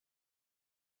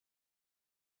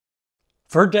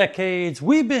For decades,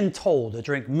 we've been told to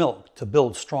drink milk to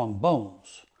build strong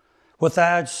bones, with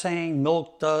ads saying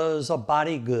milk does a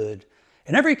body good,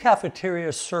 and every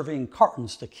cafeteria serving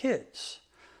cartons to kids.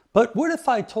 But what if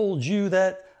I told you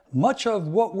that much of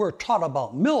what we're taught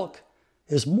about milk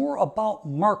is more about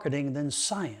marketing than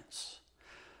science?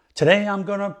 Today, I'm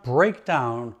going to break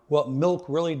down what milk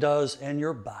really does in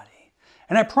your body.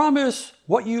 And I promise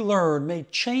what you learn may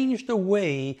change the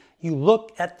way you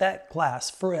look at that glass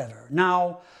forever.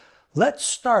 Now, let's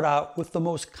start out with the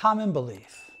most common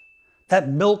belief, that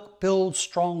milk builds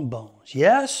strong bones.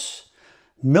 Yes,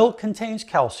 milk contains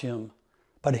calcium,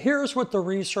 but here's what the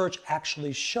research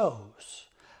actually shows.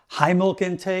 High milk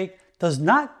intake does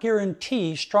not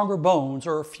guarantee stronger bones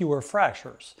or fewer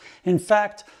fractures. In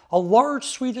fact, a large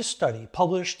Swedish study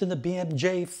published in the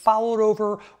BMJ followed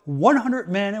over 100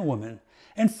 men and women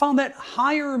and found that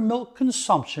higher milk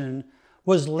consumption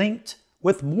was linked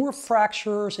with more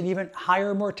fractures and even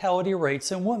higher mortality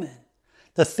rates in women.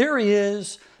 The theory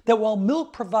is that while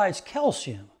milk provides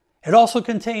calcium, it also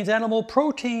contains animal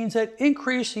proteins that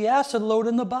increase the acid load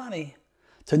in the body.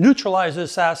 To neutralize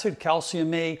this acid,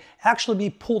 calcium may actually be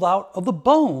pulled out of the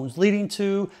bones, leading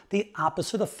to the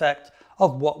opposite effect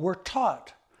of what we're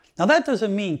taught. Now, that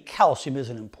doesn't mean calcium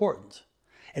isn't important.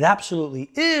 It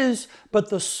absolutely is, but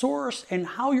the source and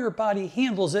how your body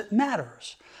handles it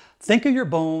matters. Think of your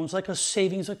bones like a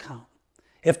savings account.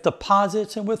 If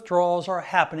deposits and withdrawals are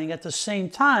happening at the same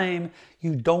time,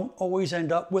 you don't always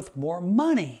end up with more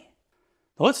money.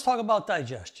 Now, let's talk about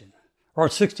digestion. Around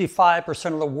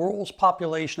 65% of the world's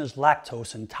population is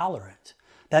lactose intolerant.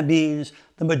 That means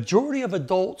the majority of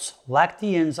adults lack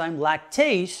the enzyme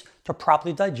lactase to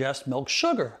properly digest milk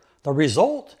sugar. The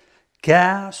result?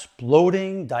 Gas,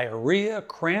 bloating, diarrhea,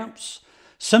 cramps,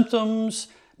 symptoms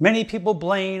many people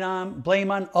blame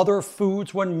on other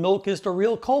foods when milk is the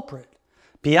real culprit.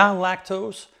 Beyond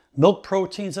lactose, milk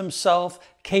proteins themselves,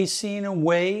 casein and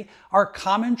whey, are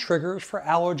common triggers for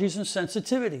allergies and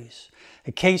sensitivities.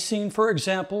 Casein, for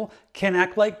example, can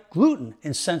act like gluten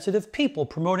in sensitive people,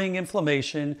 promoting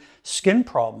inflammation, skin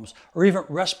problems, or even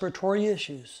respiratory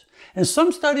issues. And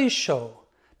some studies show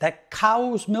that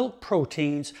cow's milk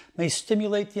proteins may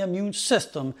stimulate the immune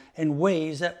system in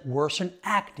ways that worsen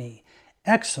acne,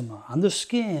 eczema on the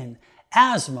skin,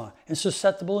 asthma in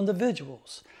susceptible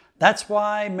individuals. That's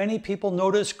why many people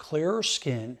notice clearer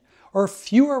skin or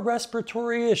fewer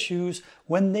respiratory issues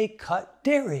when they cut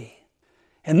dairy.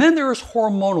 And then there's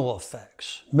hormonal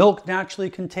effects. Milk naturally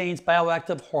contains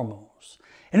bioactive hormones,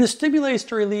 and it stimulates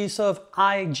the release of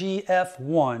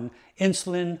IGF-1,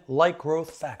 insulin-like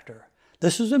growth factor.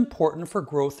 This is important for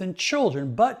growth in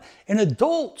children, but in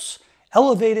adults,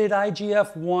 elevated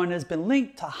IGF-1 has been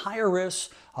linked to higher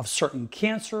risks of certain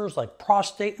cancers like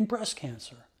prostate and breast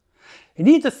cancer. You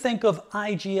need to think of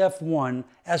IGF-1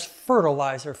 as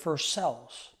fertilizer for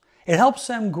cells. It helps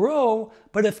them grow,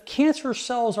 but if cancer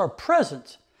cells are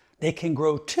present, they can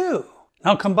grow too.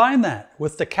 Now combine that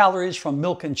with the calories from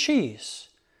milk and cheese,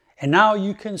 and now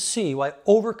you can see why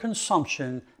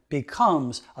overconsumption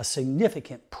becomes a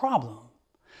significant problem.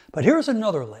 But here's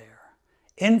another layer,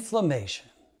 inflammation.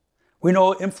 We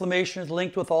know inflammation is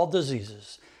linked with all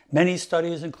diseases. Many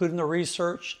studies, including the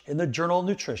research in the Journal of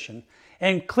Nutrition,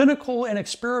 and clinical and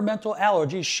experimental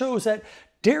allergies shows that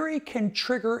dairy can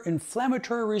trigger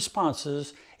inflammatory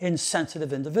responses in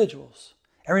sensitive individuals.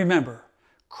 And remember,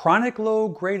 chronic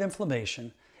low-grade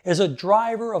inflammation is a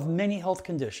driver of many health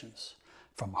conditions,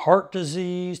 from heart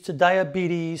disease to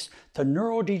diabetes to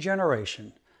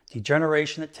neurodegeneration,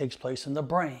 degeneration that takes place in the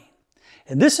brain.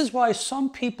 And this is why some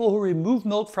people who remove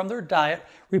milk from their diet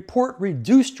report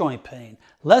reduced joint pain,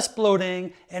 less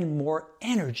bloating, and more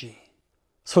energy.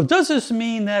 So does this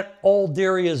mean that all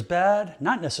dairy is bad?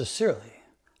 Not necessarily.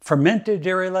 Fermented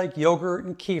dairy like yogurt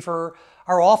and kefir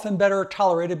are often better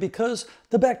tolerated because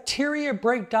the bacteria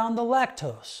break down the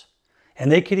lactose.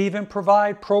 And they could even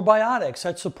provide probiotics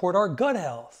that support our gut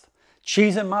health.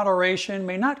 Cheese in moderation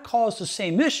may not cause the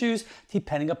same issues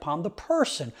depending upon the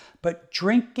person, but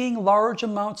drinking large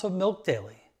amounts of milk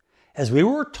daily, as we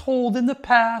were told in the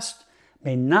past,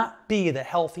 may not be the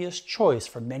healthiest choice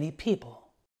for many people.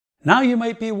 Now you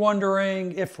might be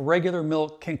wondering if regular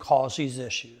milk can cause these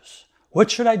issues.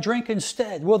 What should I drink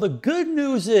instead? Well, the good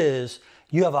news is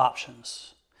you have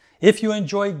options. If you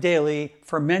enjoy daily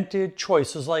fermented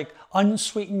choices like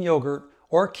unsweetened yogurt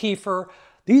or kefir,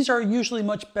 these are usually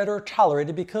much better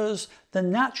tolerated because the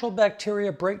natural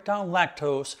bacteria break down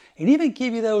lactose and even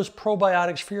give you those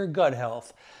probiotics for your gut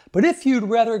health. But if you'd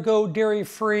rather go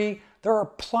dairy-free, there are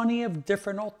plenty of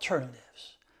different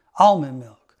alternatives. Almond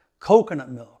milk, coconut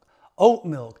milk, oat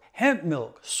milk, hemp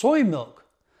milk, soy milk.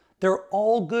 They're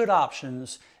all good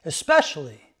options,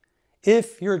 especially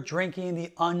if you're drinking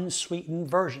the unsweetened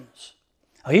versions.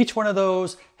 Now, each one of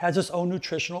those has its own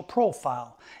nutritional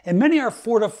profile, and many are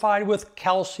fortified with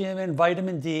calcium and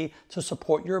vitamin D to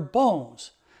support your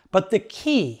bones. But the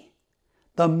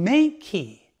main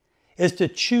key, is to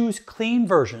choose clean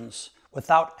versions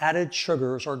without added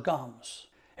sugars or gums.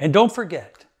 And don't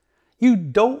forget, you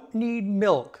don't need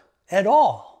milk at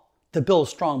all to build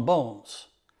strong bones.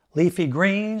 Leafy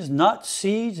greens, nuts,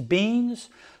 seeds, beans,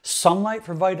 sunlight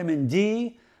for vitamin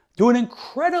D do an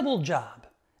incredible job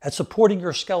at supporting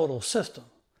your skeletal system.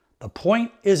 The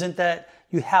point isn't that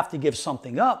you have to give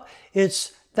something up,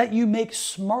 it's that you make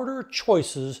smarter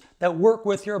choices that work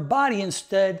with your body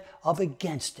instead of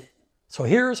against it. So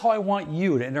here's how I want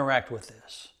you to interact with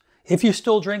this. If you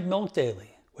still drink milk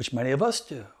daily, which many of us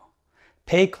do,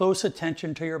 pay close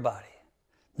attention to your body.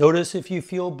 Notice if you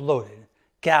feel bloated,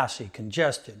 gassy,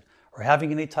 congested, or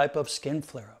having any type of skin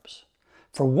flare-ups.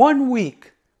 For 1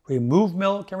 week, remove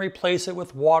milk and replace it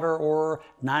with water or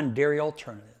non-dairy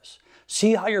alternatives.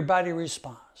 See how your body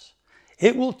responds.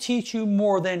 It will teach you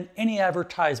more than any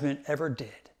advertisement ever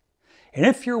did. And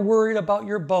if you're worried about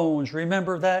your bones,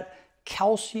 remember that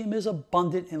calcium is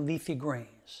abundant in leafy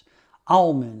grains,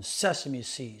 almonds, sesame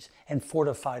seeds, and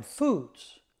fortified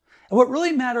foods. And what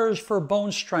really matters for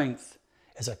bone strength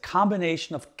is a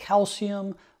combination of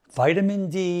calcium, vitamin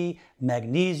D,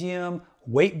 magnesium,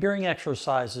 weight-bearing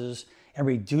exercises, and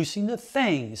reducing the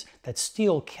things that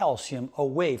steal calcium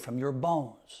away from your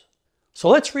bones. So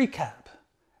let's recap.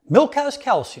 Milk has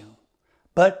calcium,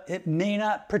 but it may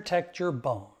not protect your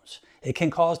bones. It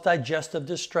can cause digestive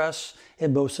distress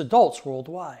in most adults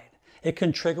worldwide. It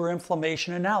can trigger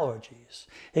inflammation and allergies.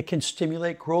 It can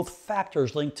stimulate growth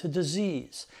factors linked to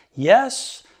disease.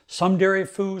 Yes, some dairy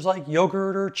foods like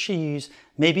yogurt or cheese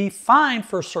may be fine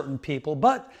for certain people,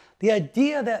 but the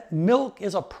idea that milk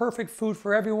is a perfect food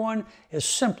for everyone is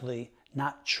simply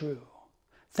not true.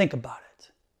 Think about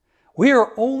it. We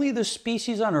are only the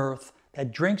species on Earth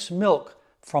that drinks milk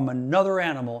from another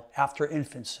animal after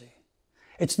infancy.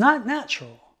 It's not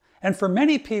natural, and for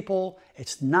many people,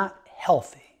 it's not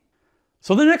healthy.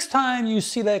 So the next time you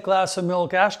see that glass of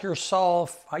milk, ask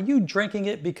yourself, are you drinking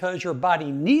it because your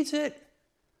body needs it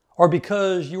or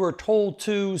because you were told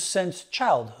to since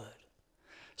childhood?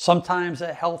 Sometimes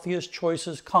the healthiest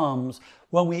choices comes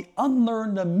when we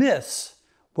unlearn the myths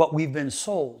what we've been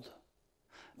sold.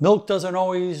 Milk doesn't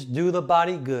always do the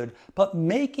body good, but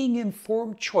making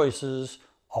informed choices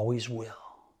always will.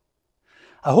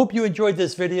 I hope you enjoyed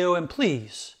this video, and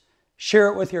please share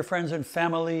it with your friends and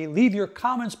family, leave your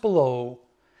comments below,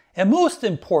 and most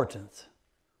important,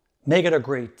 make it a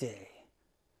great day.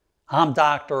 I'm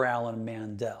Dr. Alan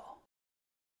Mandell.